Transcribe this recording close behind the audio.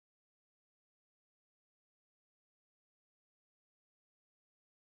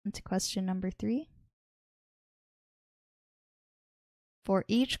into question number 3. For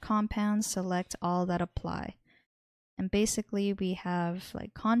each compound, select all that apply. And basically we have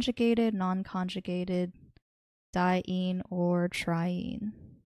like conjugated, non-conjugated, diene, or triene.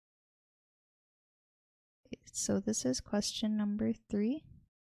 So this is question number 3.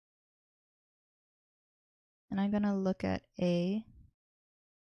 And I'm going to look at A.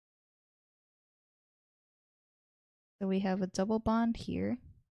 So we have a double bond here.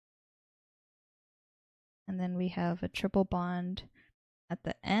 And then we have a triple bond at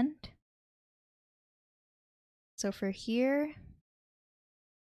the end. So for here,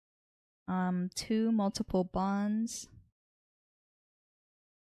 2 multiple bonds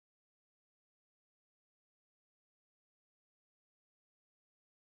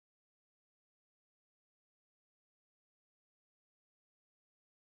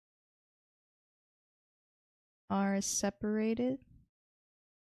are separated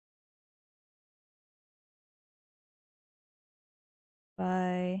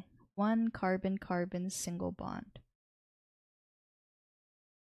by 1 carbon-carbon single bond.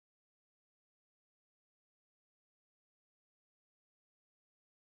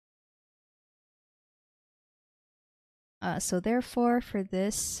 So therefore, for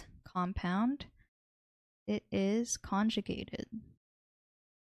this compound, it is conjugated.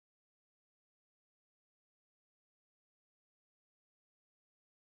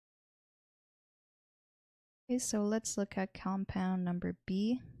 Okay, so let's look at compound number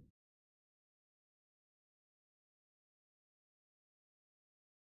B.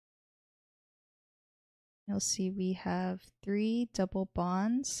 You'll see we have 3 double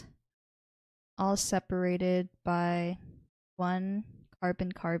bonds, all separated by 1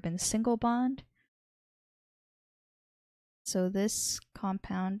 carbon-carbon single bond. So this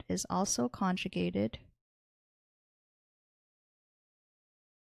compound is also conjugated.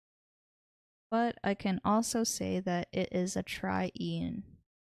 But I can also say that it is a triene.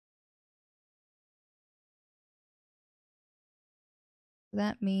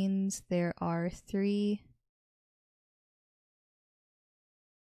 That means there are 3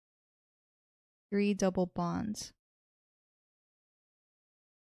 double bonds.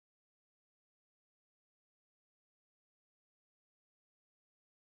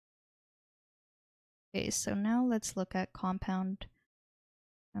 Okay, so now let's look at compound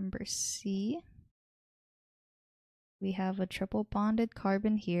number C. We have a triple bonded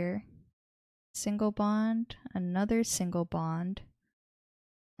carbon here, single bond, another single bond,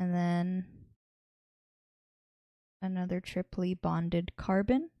 and then another triply bonded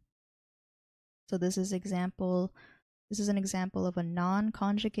carbon. So this is an example of a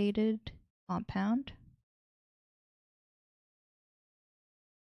non-conjugated compound.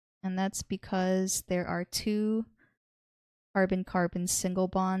 And that's because there are 2 carbon-carbon single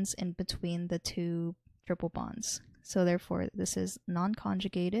bonds in between the 2 triple bonds. So therefore, this is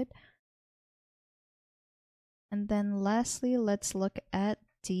non-conjugated. And then lastly, let's look at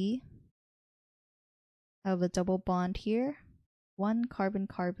D. I have a double bond here, 1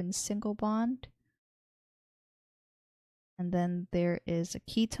 carbon-carbon single bond. And then there is a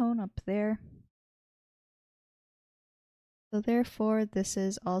ketone up there. So therefore, this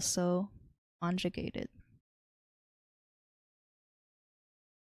is also conjugated.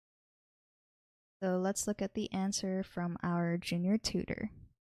 So let's look at the answer from our junior tutor.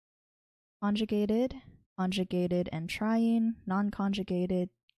 Conjugated, conjugated and triene, non-conjugated,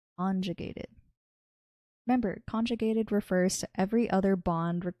 conjugated. Remember, conjugated refers to every other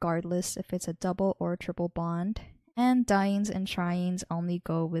bond regardless if it's a double or triple bond, and dienes and trienes only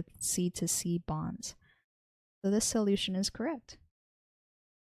go with C to C bonds. So this solution is correct.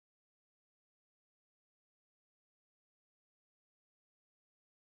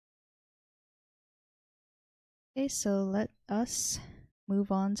 Okay, so let us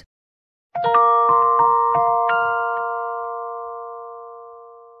move on to